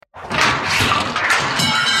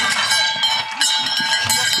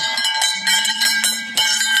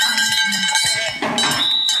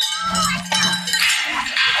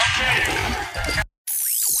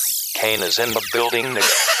Wayne is in the building.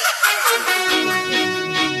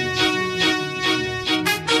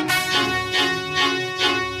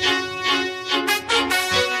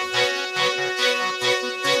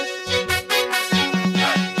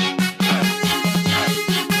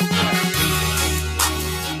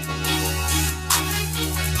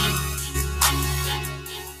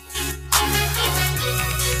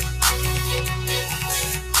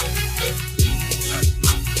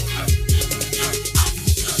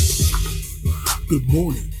 Good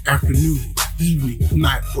morning, afternoon, evening,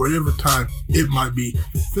 night, whatever time it might be.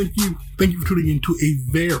 Thank you for tuning in to a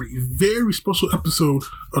very, very special episode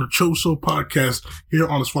of the Cho Show podcast here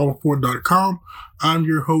on the swallowreport.com. I'm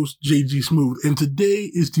your host, JG Smooth, and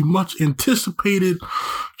today is the much anticipated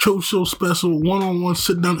Cho Show special one-on-one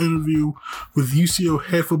sit-down interview with UCO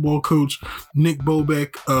head football coach Nick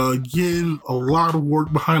Bobeck. Again, a lot of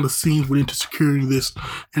work behind the scenes went into securing this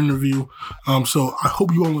interview. So I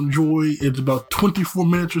hope you all enjoy. It's about 24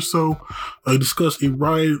 minutes or so. I discuss a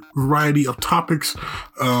variety of topics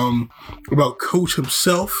about coach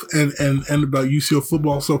himself and about UCO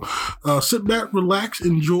football. So sit back, relax,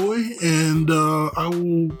 enjoy, and I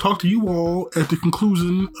will talk to you all at the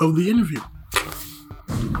conclusion of the interview.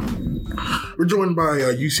 We're joined by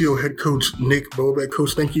UCO head coach Nick Bobeck.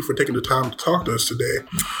 Coach, thank you for taking the time to talk to us today.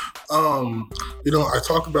 I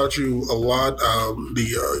talk about you a lot.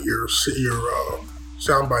 Your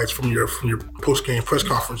sound bites from your post-game press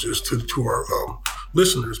conferences to our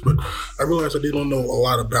listeners, but I realized they don't know a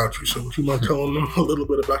lot about you. So would you mind telling them a little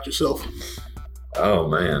bit about yourself? Oh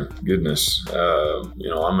man, goodness.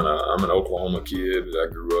 I'm an Oklahoma kid. I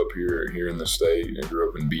grew up here in the state. I grew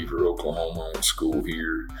up in Beaver, Oklahoma. Went to school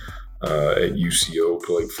here at UCO,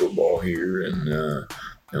 played football here,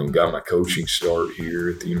 and got my coaching start here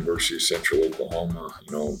at the University of Central Oklahoma.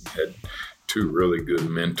 Had two really good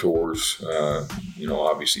mentors.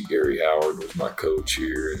 Obviously Gary Howard was my coach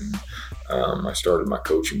here, and I started my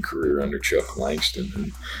coaching career under Chuck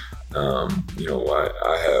Langston. I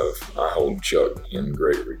hold Chuck in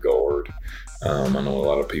great regard. I know a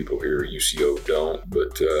lot of people here at UCO don't,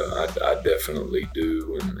 but I definitely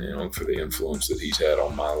do, and for the influence that he's had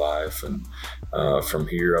on my life. And from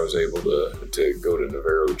here, I was able to go to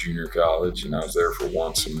Navarro Junior College, and I was there for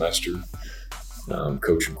one semester,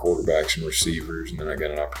 coaching quarterbacks and receivers, and then I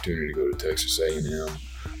got an opportunity to go to Texas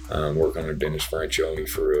A&M, work under Dennis Franchione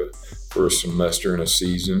for a semester and a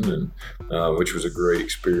season, and which was a great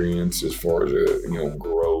experience as far as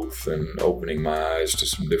growth and opening my eyes to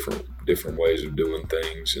some different ways of doing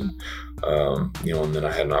things, and then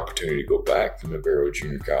I had an opportunity to go back to Navarro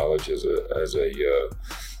Junior College as the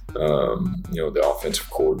offensive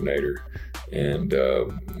coordinator, and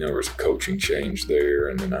there was a coaching change there,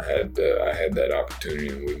 and then I had that opportunity,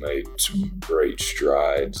 and we made some great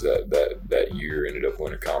strides that year. Ended up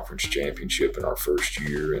winning a conference championship in our first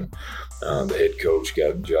year, and the head coach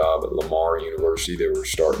got a job at Lamar University. They were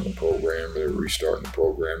restarting the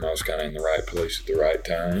program. I was kind of in the right place at the right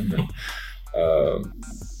time, and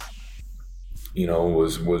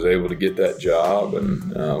was able to get that job,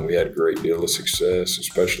 and we had a great deal of success,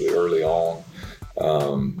 especially early on.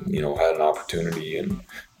 Had an opportunity in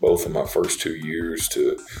both of my first 2 years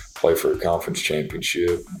to play for a conference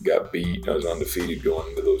championship. Got beat. I was undefeated going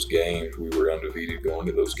into those games. We were undefeated going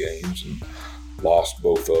into those games and lost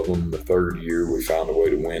both of them. The third year, we found a way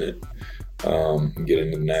to win it, get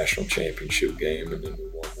into the national championship game, and then we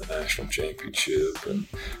won the national championship. And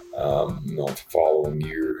the following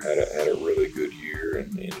year, had a really good year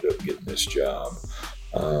and ended up getting this job.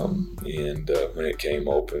 When it came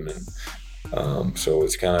open, and so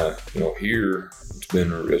it's kind of here. It's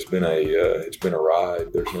been a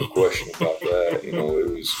ride. There's no question about that.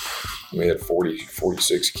 We had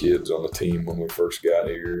 46 kids on the team when we first got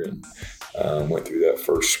here, and went through that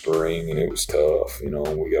first spring, and it was tough. We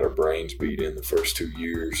got our brains beat in the first 2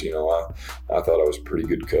 years. I thought I was a pretty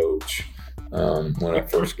good coach when I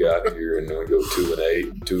first got here, and then we go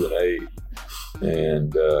 2-8.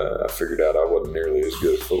 And I figured out I wasn't nearly as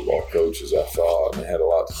good a football coach as I thought, and it had a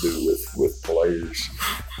lot to do with players.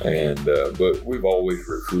 But we've always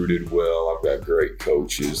recruited well. I've got great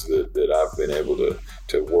coaches that I've been able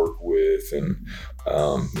to work with, and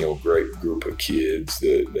great group of kids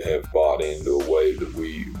that have bought into a way that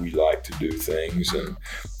we like to do things. And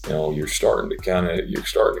you're starting to kind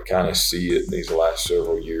of see it in these last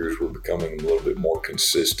several years. We're becoming a little bit more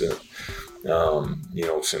consistent.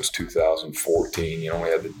 Since 2014, we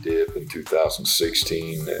had the dip in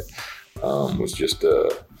 2016 that was just a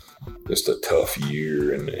tough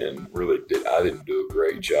year, and really I didn't do a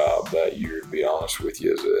great job that year, to be honest with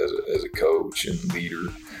you, as a coach and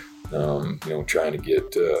leader. Trying to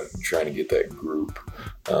get that group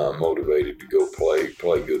motivated to go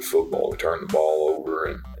play good football. We turned the ball over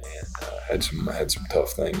and had some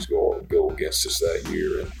tough things go against us that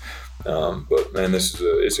year. But man,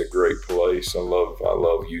 it's a great place. I love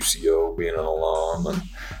UCO, being an alum,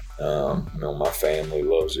 and my family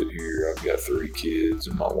loves it here. I've got 3 kids,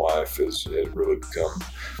 and my wife has really become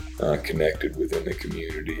connected within the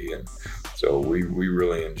community, and so we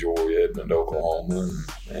really enjoy Edmond, Oklahoma,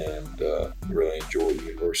 and really enjoy the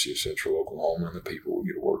University of Central Oklahoma and the people we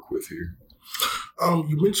get to work with here.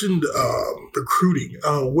 You mentioned recruiting.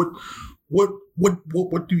 What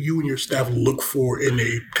do you and your staff look for in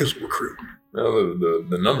a potential recruit? Well,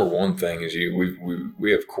 the number one thing is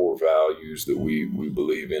we have core values that we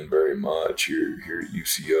believe in very much here at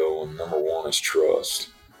UCO, and number one is trust.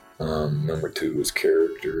 Number 2 is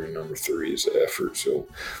character, and number 3 is effort. So,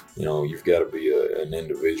 you've got to be an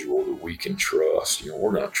individual that we can trust.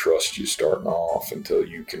 We're going to trust you starting off until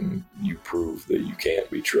you prove that you can't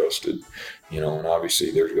be trusted. And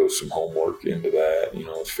obviously there goes some homework into that.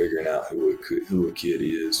 It's figuring out who a kid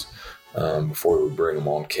is before we bring them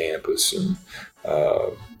on campus, and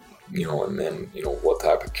and then what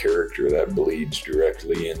type of character that bleeds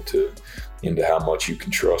directly into how much you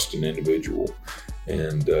can trust an individual.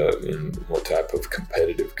 And what type of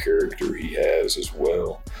competitive character he has as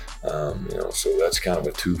well. So that's kind of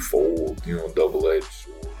a twofold, double-edged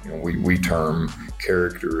sword. We term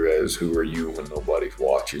character as who are you when nobody's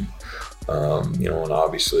watching. And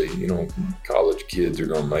obviously, college kids are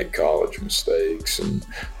going to make college mistakes,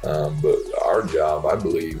 but our job, I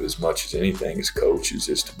believe, as much as anything as coaches,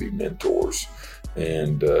 is to be mentors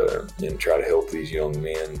and try to help these young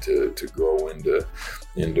men to grow into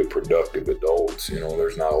productive adults.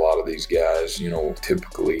 There's not a lot of these guys,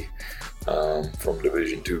 typically from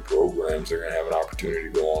Division II programs. They're going to have an opportunity to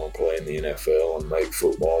go on and play in the NFL and make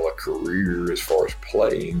football a career as far as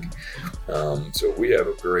playing. So we have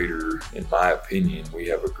in my opinion,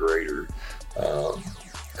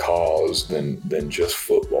 cause than just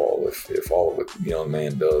football. If all of a young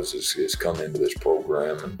man does is come into this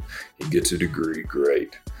program and he gets a degree,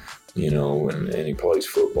 great, and he plays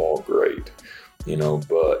football, great,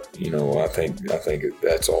 but I think if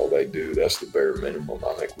that's all they do, that's the bare minimum.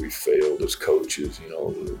 I think we failed as coaches.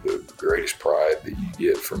 The greatest pride that you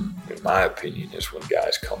get from, in my opinion, is when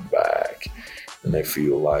guys come back and they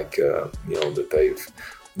feel like that they've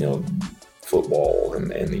football and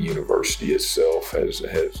the university itself has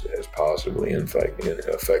positively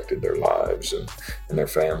affected their lives and their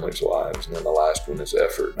families' lives. And then the last one is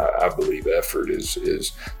effort. I believe effort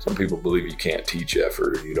is some people believe you can't teach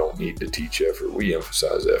effort or you don't need to teach effort. We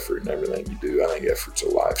emphasize effort in everything you do. I think effort's a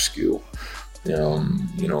life skill.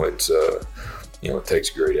 It takes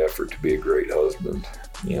great effort to be a great husband.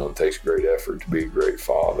 It takes great effort to be a great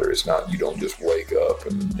father. It's not, you don't just wake up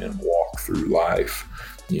and walk through life.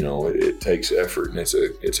 It takes effort, and it's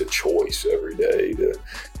a choice every day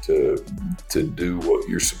to do what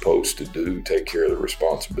you're supposed to do, take care of the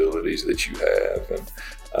responsibilities that you have. And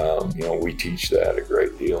we teach that a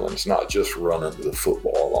great deal, and it's not just running to the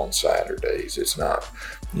football on Saturdays. It's not,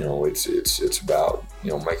 it's about,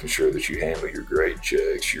 making sure that you handle your grade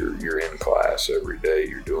checks, you're in class every day,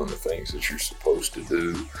 you're doing the things that you're supposed to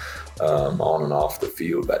do on and off the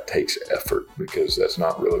field. That takes effort, because that's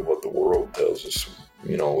not really what the world tells us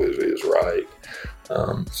is right.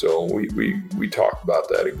 So we talk about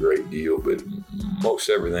that a great deal, but most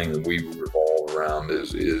everything that we revolve around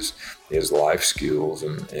is life skills,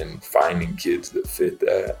 and finding kids that fit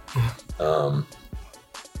that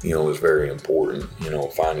is very important.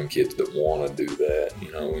 Finding kids that want to do that,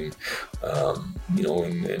 and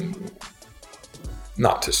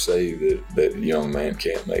not to say that a young man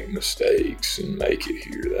can't make mistakes and make it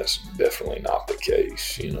here. That's definitely not the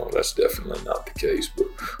case. That's definitely not the case. But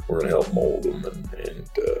we're going to help mold them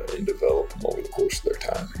and develop them over the course of their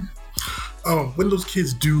time here. When those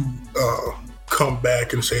kids do come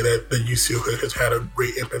back and say that UCO has had a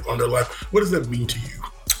great impact on their life, what does that mean to you?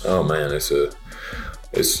 Oh man, it's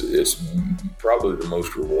probably the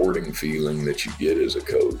most rewarding feeling that you get as a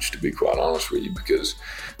coach, to be quite honest with you, because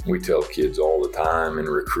we tell kids all the time in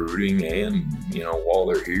recruiting and, while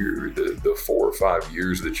they're here, the 4 or 5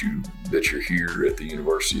 years that you're here at the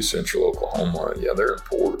University of Central Oklahoma, yeah, they're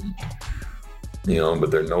important, but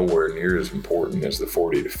they're nowhere near as important as the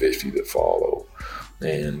 40 to 50 that follow.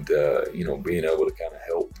 And, being able to kind of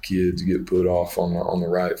help kids get put off on the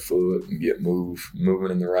right foot and get moving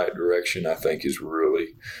in the right direction, I think is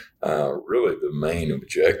really the main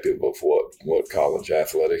objective of what college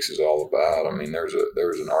athletics is all about. I mean, there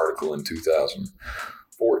was an article in 2014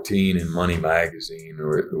 14 in Money Magazine,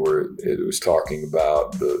 where it was talking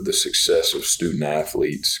about the success of student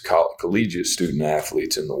athletes, collegiate student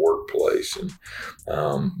athletes in the workplace. And,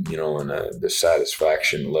 the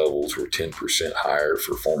satisfaction levels were 10% higher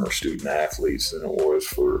for former student athletes than it was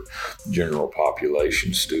for general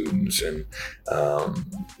population students. And,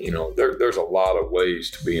 there's a lot of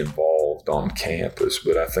ways to be involved on campus,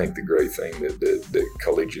 but I think the great thing that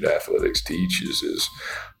collegiate athletics teaches is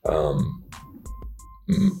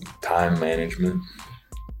time management,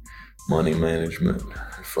 money management,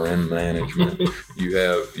 friend management.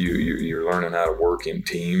 You're learning how to work in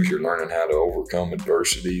teams. You're learning how to overcome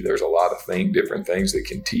adversity. There's a lot of different things that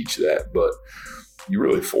can teach that, but you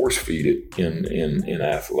really force feed it in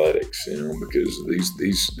athletics, because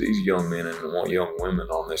these young men and young women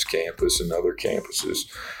on this campus and other campuses,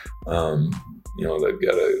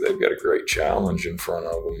 they've got a great challenge in front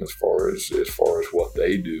of them as far as what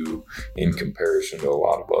they do in comparison to a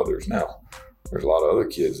lot of others. Now, there's a lot of other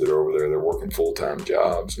kids that are over there, they're working full-time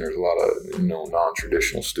jobs, and there's a lot of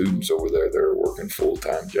non-traditional students over there that are working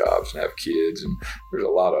full-time jobs and have kids, and there's a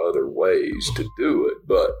lot of other ways to do it.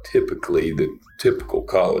 But typically, the typical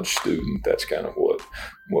college student, that's kind of what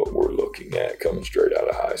we're looking at coming straight out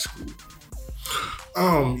of high school.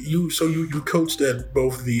 You coached at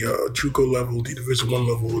both the JUCO level, the Division I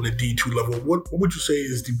level, and the D2 level. What would you say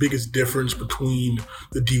is the biggest difference between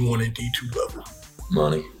the D1 and D2 level?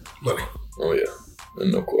 Money. Oh yeah,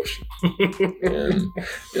 no question. And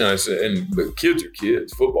but kids are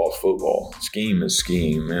kids. Football's football. Scheme is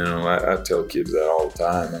scheme. I tell kids that all the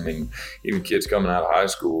time. I mean, even kids coming out of high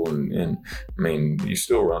school, and I mean, you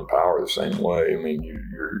still run power the same way. I mean,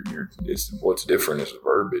 it's what's different is the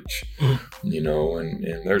verbiage,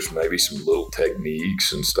 and there's maybe some little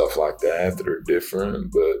techniques and stuff like that are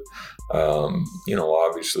different, but.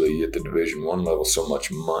 Obviously at the Division I level, so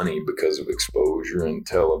much money because of exposure and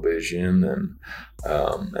television and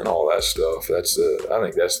all that stuff. I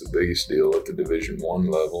think that's the biggest deal at the Division I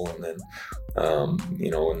level, and then and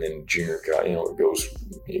then junior college,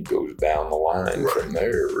 it goes down the line from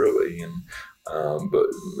there really. And but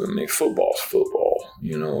I mean, football's football.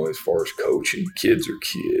 As far as coaching, kids are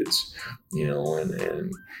kids.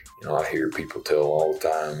 And I hear people tell all the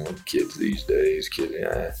time with kids these days,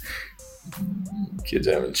 kids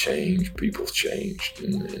haven't changed, people's changed,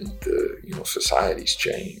 and society's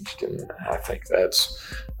changed, and I think that's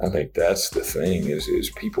the thing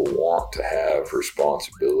is people want to have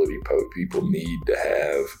responsibility. People need to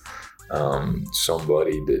have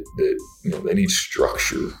somebody that they need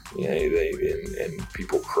structure. And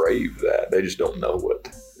people crave that. They just don't know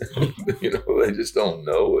it. They just don't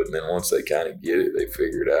know it, and then once they kind of get it, they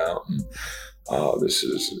figure it out. And, this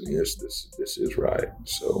is right.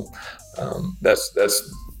 So that's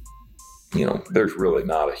there's really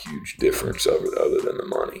not a huge difference other than the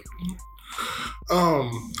money.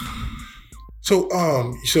 So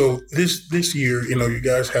this year, you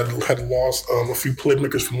guys had lost a few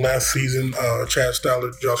playmakers from last season. Chad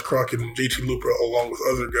Stallard, Josh Crockett, and JT Looper, along with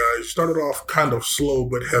other guys. Started off kind of slow,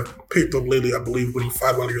 but have picked up lately. I believe winning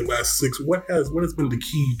 5 out of your last 6. What has been the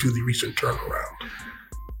key to the recent turnaround?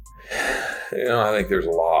 I think there's a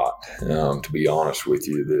lot, to be honest with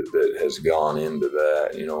you, that has gone into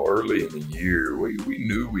that. Early in the year, we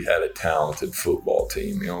knew we had a talented football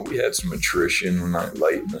team. We had some attrition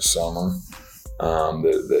late in the summer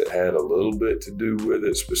that had a little bit to do with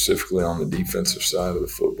it, specifically on the defensive side of the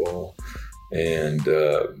football. And,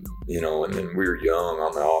 and then we were young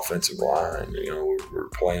on the offensive line. We were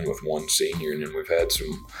playing with one senior, and then we've had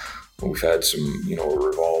some a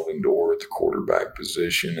revolving door at the quarterback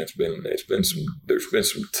position. There's been some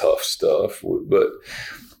tough stuff, but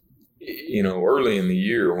early in the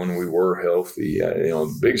year when we were healthy,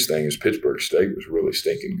 the biggest thing is Pittsburgh State was really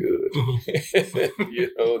stinking good.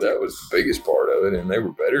 Mm-hmm. That was the biggest part of it, and they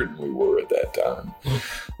were better than we were at that time.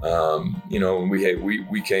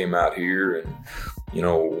 We came out here and.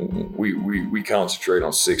 We concentrate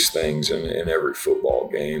on 6 things in every football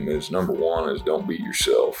game. Number 1 is don't beat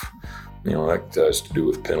yourself. That has to do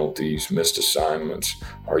with penalties, missed assignments.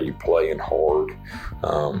 Are you playing hard?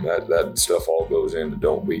 That stuff all goes into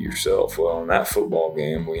don't beat yourself. Well, in that football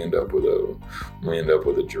game, we end up with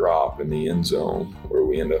a drop in the end zone where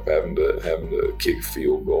we end up having to kick a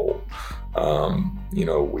field goal.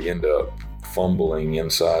 We end up fumbling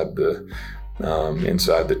inside the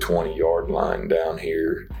 20-yard line down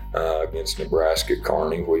here against Nebraska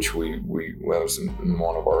Kearney, which that was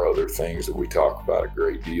one of our other things that we talk about a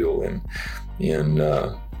great deal in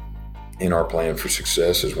in our plan for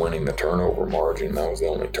success is winning the turnover margin. That was the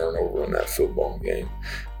only turnover in that football game.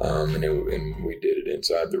 And we did it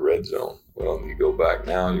inside the red zone. Well, you go back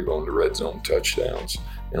now, you're going to red zone touchdowns.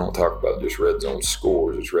 They don't talk about just red zone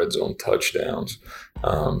scores, it's red zone touchdowns.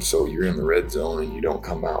 So you're in the red zone and you don't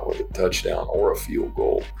come out with a touchdown or a field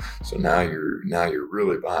goal. So now you're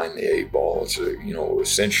really behind the 8 ball. It's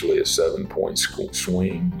essentially a 7-point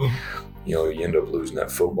swing. You end up losing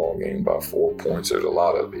that football game by 4 points. There's a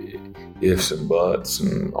lot of ifs and buts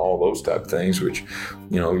and all those type of things, which,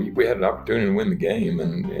 we had an opportunity to win the game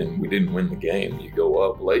and we didn't win the game. You go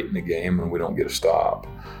up late in the game and we don't get a stop.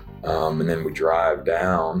 And then we drive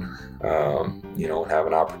down, and have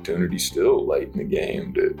an opportunity still late in the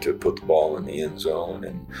game to put the ball in the end zone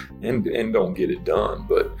and don't get it done.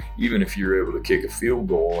 But even if you're able to kick a field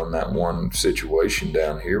goal in that one situation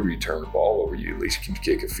down here where you turn the ball over, you at least can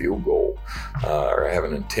kick a field goal or have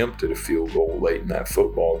an attempt at a field goal late in that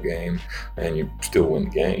football game and you still win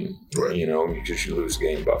the game, right. Because you lose the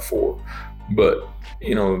game by 4. But,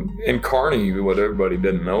 in Kearney, what everybody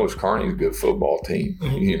doesn't know is Kearney's a good football team,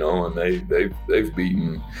 and they've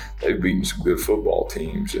beaten some good football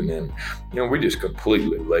teams. And then, we just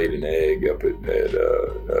completely laid an egg up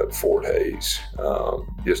at Fort Hays.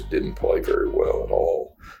 Just didn't play very well at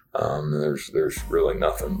all. There's really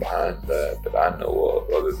nothing behind that I know of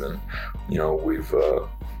other than,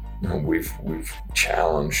 we've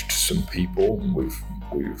challenged some people.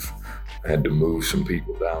 We've had to move some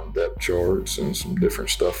people down depth charts and some different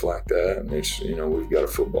stuff like that. And it's, we've got a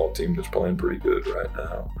football team that's playing pretty good right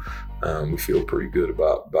now. We feel pretty good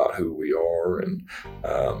about who we are. And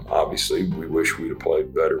obviously we wish we'd have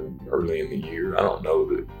played better early in the year. I don't know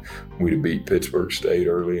that we'd have beat Pittsburgh State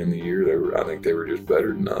early in the year. I think they were just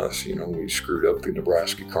better than us. We screwed up the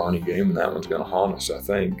Nebraska-Kearney game, and that one's going to haunt us, I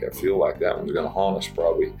think. I feel like that one's going to haunt us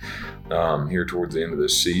probably here towards the end of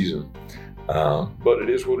this season. But it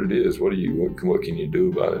is what it is. What can you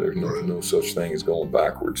do about it? There's no such thing as going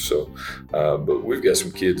backwards. So, but we've got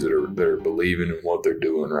some kids that are believing in what they're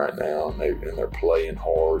doing right now, and they're playing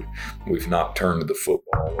hard. We've not turned the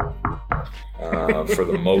football over for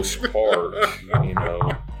the most part.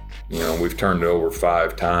 We've turned it over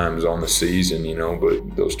 5 times on the season.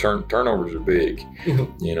 But those turnovers are big.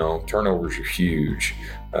 Turnovers are huge.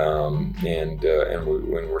 When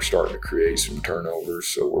we're starting to create some turnovers,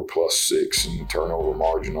 so we're +6 in turnover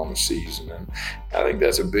margin on the season, and I think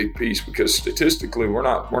that's a big piece because statistically we're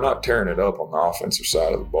not tearing it up on the offensive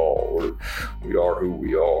side of the ball. We are who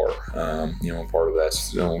we are. Part of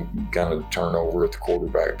that's kind of turnover at the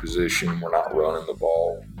quarterback position. We're not running the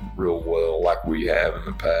ball real well like we have in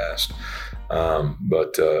the past.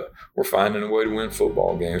 But we're finding a way to win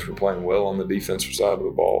football games. We're playing well on the defensive side of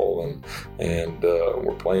the ball, and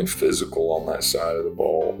we're playing physical on that side of the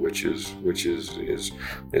ball, which is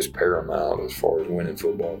paramount as far as winning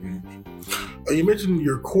football games. You mentioned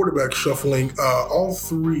your quarterback shuffling. All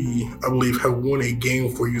 3, I believe, have won a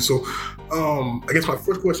game for you. So I guess my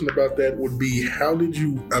first question about that would be, how did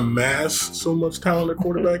you amass so much talent at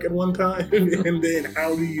quarterback at one time? And then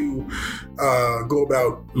how do you go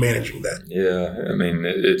about managing that? Yeah, I mean,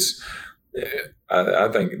 I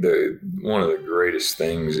think one of the greatest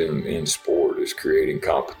things in sport is creating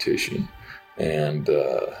competition. And,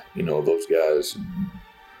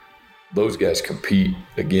 those guys compete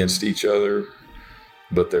against each other,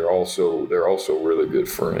 but they're also really good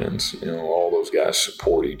friends. All those guys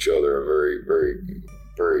support each other a very, very,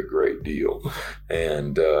 very great deal.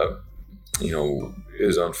 And,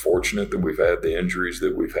 it's unfortunate that we've had the injuries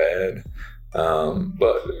that we've had.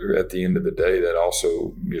 But at the end of the day, that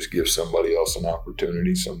also just gives somebody else an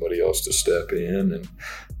opportunity, somebody else to step in. And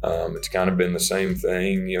it's kind of been the same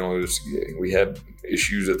thing. We had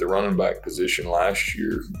issues at the running back position last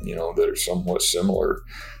year, that are somewhat similar.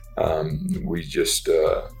 We just,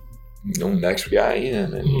 next guy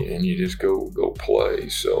in and you just go play.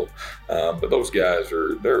 So, but those guys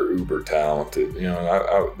they're uber talented.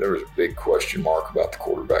 There was a big question mark about the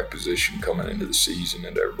quarterback position coming into the season,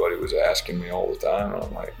 and everybody was asking me all the time. And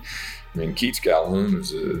I'm like, Keats Calhoun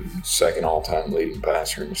is the 2nd all-time leading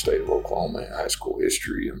passer in the state of Oklahoma in high school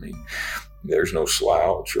history. There's no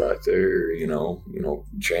slouch right there.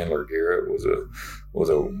 Chandler Garrett was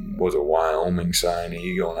a Wyoming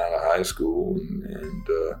signee going out of high school, and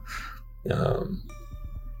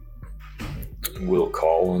Will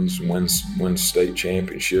Collins wins state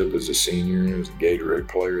championship as a senior. He was the Gatorade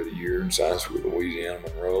Player of the Year and signs with Louisiana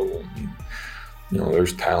Monroe.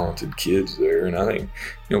 there's talented kids there. And I think,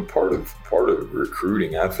 part of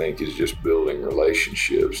recruiting, I think, is just building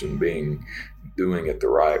relationships and doing it the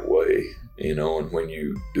right way, and when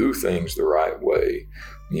you do things the right way,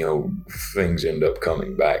 things end up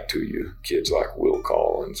coming back to you. Kids like Will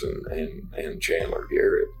Collins and Chandler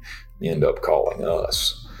Garrett end up calling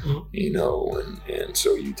us, and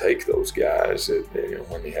so you take those guys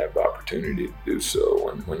when they have the opportunity to do so,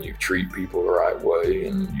 and when you treat people the right way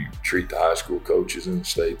and you treat the high school coaches in the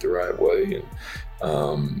state the right way,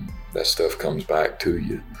 and that stuff comes back to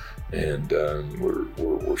you, and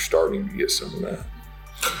we're starting to get some of that.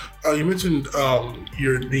 You mentioned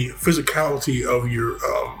the physicality of your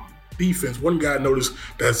defense. One guy I noticed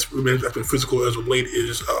that's been physical as of late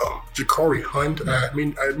is Jakari Hunt. I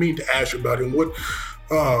mean to ask you about him. What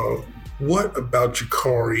about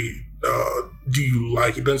Jakari do you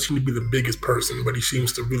like? He doesn't seem to be the biggest person, but he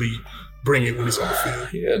seems to really bring it when he's on the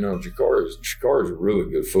field. Yeah, no, Jakari's a really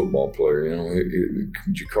good football player.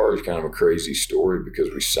 Jakari's kind of a crazy story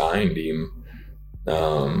because we signed him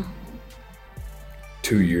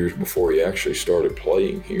 2 years before he actually started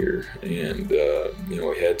playing here, and he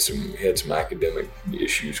had some academic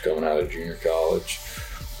issues coming out of junior college.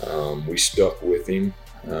 We stuck with him.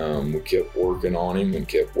 We kept working on him and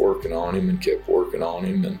kept working on him and kept working on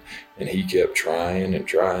him, and he kept trying and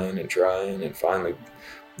trying and trying, and finally,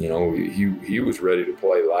 he was ready to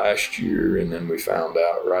play last year, and then we found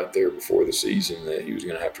out right there before the season that he was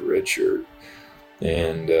going to have to redshirt,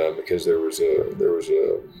 and because there was a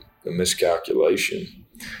miscalculation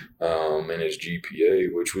in his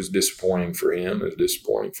GPA, which was disappointing for him. It was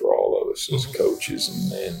disappointing for all of us as coaches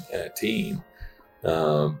and a team.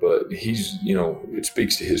 But he's, it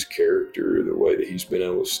speaks to his character, the way that he's been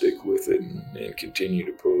able to stick with it and continue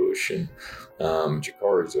to push. And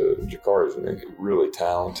Jakari's a really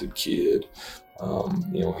talented kid.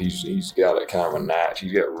 He's got a kind of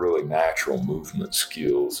he's got really natural movement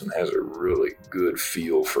skills and has a really good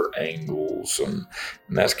feel for angles, and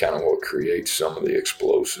that's kind of what creates some of the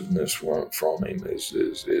explosiveness from him is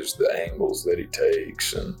the angles that he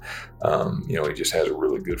takes, and he just has a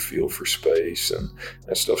really good feel for space, and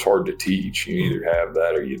that stuff's hard to teach. You either have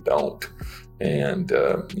that or you don't. And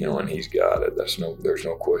and he's got it. There's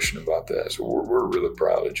no question about that. So we're really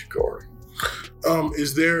proud of Jakari.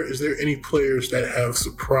 Is there any players that have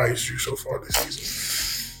surprised you so far this season?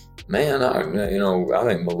 Man, I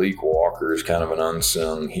think Malik Walker is kind of an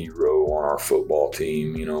unsung hero on our football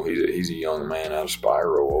team. He's a young man out of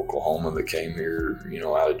Spiro, Oklahoma, that came here,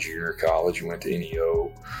 out of junior college. He went to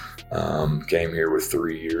NEO, came here with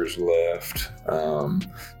 3 years left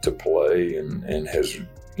to play, and has,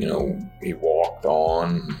 he walked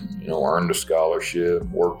on, earned a scholarship,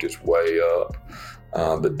 worked his way up.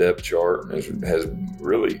 The depth chart has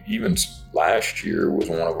really, even last year, was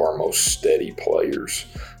one of our most steady players.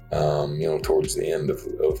 Towards the end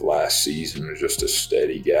of last season, was just a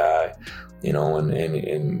steady guy.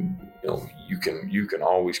 And you can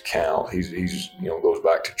always count. He's goes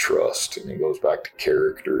back to trust, and he goes back to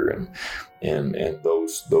character, and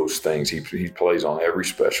those things. He plays on every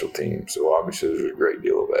special team, so obviously there's a great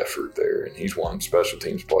deal of effort there. And he's won Special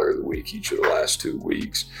Teams Player of the Week each of the last 2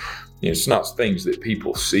 weeks. It's not things that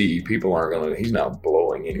people see. People aren't going to. He's not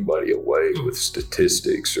blowing anybody away with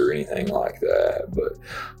statistics or anything like that. But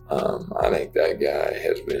I think that guy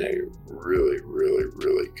has been a really, really,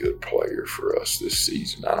 really good player for us this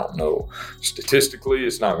season. I don't know, statistically,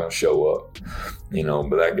 it's not going to show up,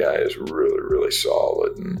 but that guy is really, really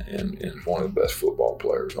solid and one of the best football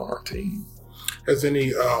players on our team. Has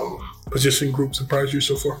any position group surprised you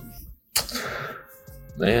so far?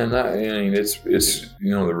 Man, it's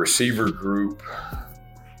the receiver group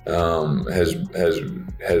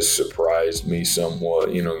has surprised me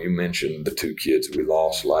somewhat. You mentioned the 2 kids we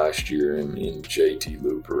lost last year in JT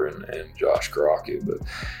Looper and Josh Crockett, but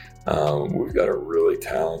we've got a really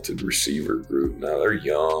talented receiver group. Now they're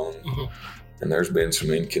young, and there's been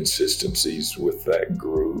some inconsistencies with that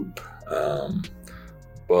group,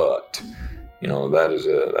 but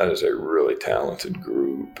that is a really talented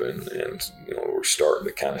group, and we're starting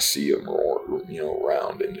to kind of see them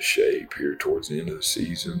round into shape here towards the end of the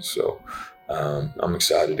season. So I'm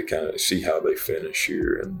excited to kind of see how they finish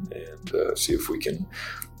here and see if we can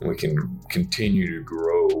continue to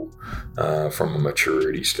grow from a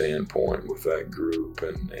maturity standpoint with that group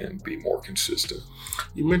and be more consistent.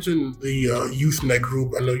 You mentioned the youth in that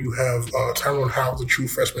group. I know you have Tyrone Howell, a true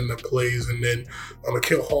freshman that plays, and then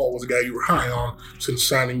Mikael Hall was a guy you were high on since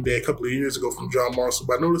signing day a couple of years ago from John Marshall.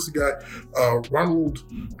 But I noticed the guy, Ronald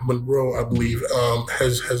Monroe, I believe,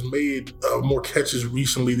 has made more catches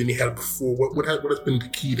recently than he had before. What has been the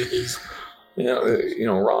key to his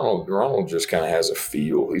Ronald just kind of has a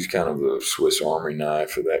feel. He's kind of the Swiss Army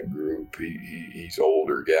knife of that group. He's an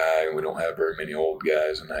older guy, and we don't have very many old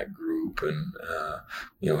guys in that group. And,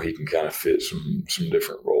 he can kind of fit some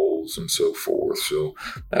different roles and so forth. So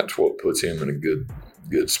that's what puts him in a good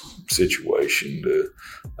situation to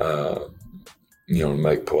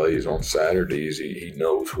make plays on Saturdays. He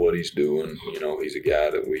knows what he's doing. He's a guy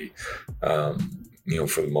that we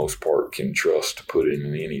for the most part, can trust to put it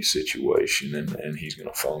in any situation, and he's going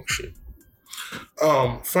to function.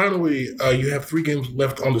 Finally, you have 3 games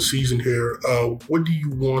left on the season here. What do you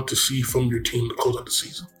want to see from your team to close out the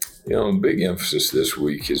season? A big emphasis this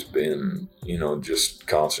week has been, just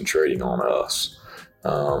concentrating on us.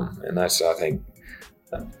 And that's, I think,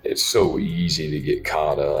 it's so easy to get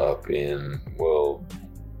caught up in,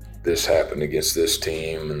 this happened against this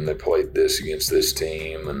team and they played this against this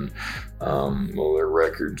team and, their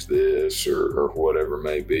record's this or whatever it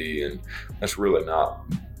may be. And that's really not,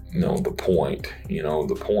 the point.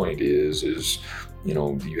 The point is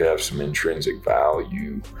you have some intrinsic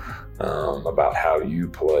value about how you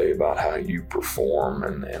play, about how you perform,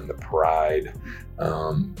 and the pride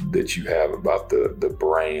that you have about the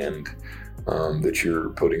brand that you're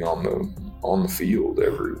putting on the field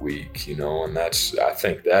every week, and I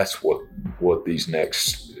think that's what these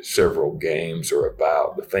next several games are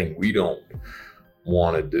about. The thing we don't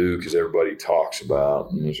want to do, because everybody talks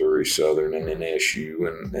about Missouri Southern and NSU,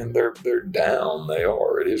 and they're down. They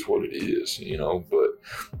are. It is what it is, but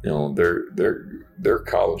they're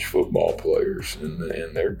college football players,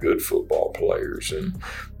 and they're good football players, and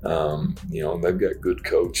they've got good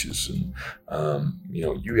coaches, and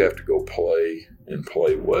you have to go play and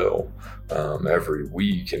play well every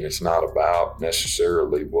week, and it's not about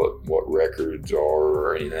necessarily what records are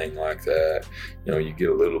or anything like that. You get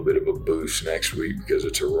a little bit of a boost next week because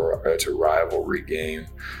it's a rivalry game,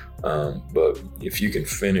 but if you can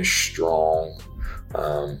finish strong,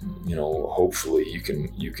 hopefully you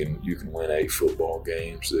can win 8 football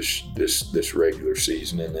games this regular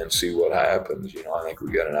season, and then see what happens. I think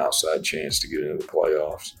we got an outside chance to get into the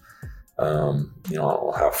playoffs. I don't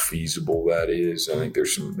know how feasible that is. I think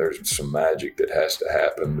there's some magic that has to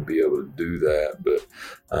happen to be able to do that, but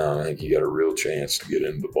I think you got a real chance to get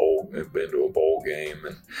into a bowl game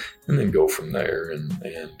and then go from there, and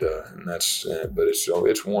that's but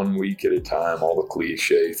it's 1 week at a time. All the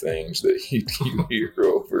cliche things that you hear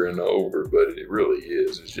over and over, but it really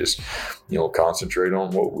is. It's just concentrate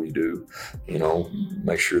on what we do.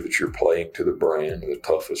 Make sure that you're playing to the brand, the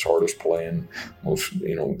toughest, hardest playing, most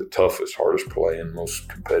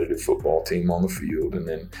competitive football team on the field, and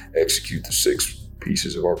then execute the 6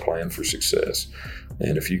 pieces of our plan for success.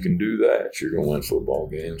 And if you can do that, you're going to win football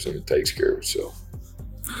games, and it takes care of itself.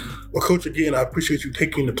 Well, Coach, again, I appreciate you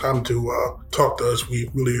taking the time to talk to us. We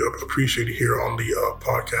really appreciate it here on the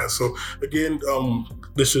podcast. So, again,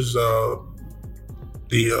 this is the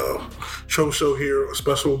show here, a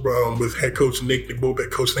special with head coach Nick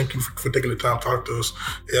Bobeck. Coach, thank you for taking the time to talk to us,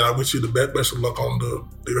 and I wish you the best of luck on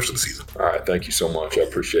the rest of the season. All right, thank you so much. I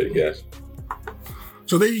appreciate it, guys.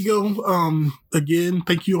 So there you go. Again,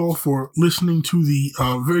 thank you all for listening to the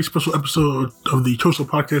very special episode of the Choso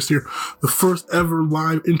podcast here, the first ever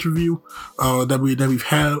live interview that we've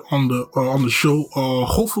had on the show.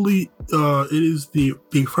 Hopefully, it is the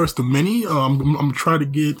first of many. I'm gonna try to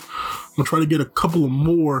get a couple of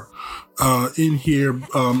more in here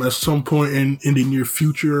at some point in the near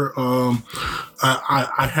future.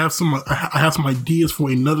 I have some ideas for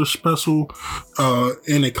another special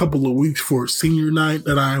in a couple of weeks for senior night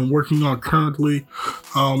that I am working on currently,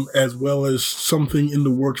 as well as something in the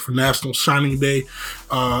works for National Signing Day,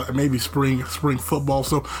 and maybe spring football.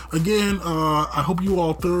 So again, I hope you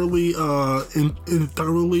all thoroughly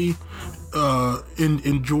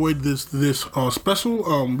enjoyed this special.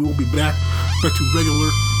 We will be back to regular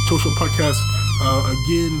social podcast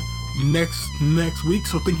again next week.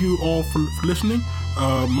 So thank you all for listening.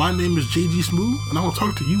 My name is JG Smooth, and I will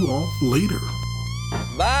talk to you all later.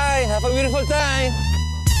 Bye. Have a beautiful time.